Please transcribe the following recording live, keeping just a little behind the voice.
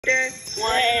Hey,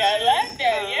 I like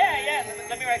that. Yeah.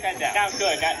 Let me write that down. Now,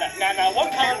 good. Now,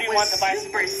 what color do you want the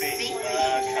bicycle to be?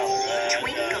 Color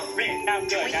red. Now,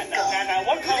 good. Now,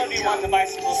 what color do you want the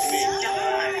bicycle to be?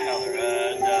 Color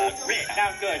red.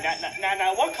 Now, good.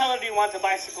 Now, what color do you want the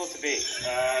bicycle to be?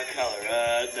 Color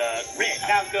red.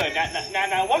 Now, good.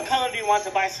 Now, what color do you want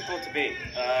the bicycle to be?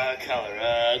 Color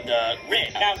red.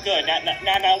 Now, good.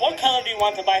 Now, what color do you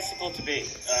want the bicycle to be?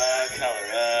 Color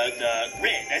red.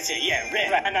 That's it. Yeah, red.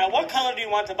 Right. Now, what color do you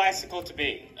want the bicycle to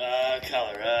be?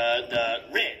 Color red.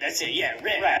 That's it. Yeah,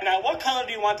 red. Right. Now, what color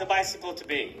do you want the bicycle to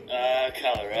be?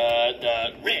 Color red.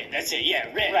 That's it. Yeah,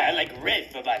 red. Right. I like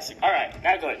red for bicycle. All right.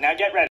 Now, good. Now, get ready.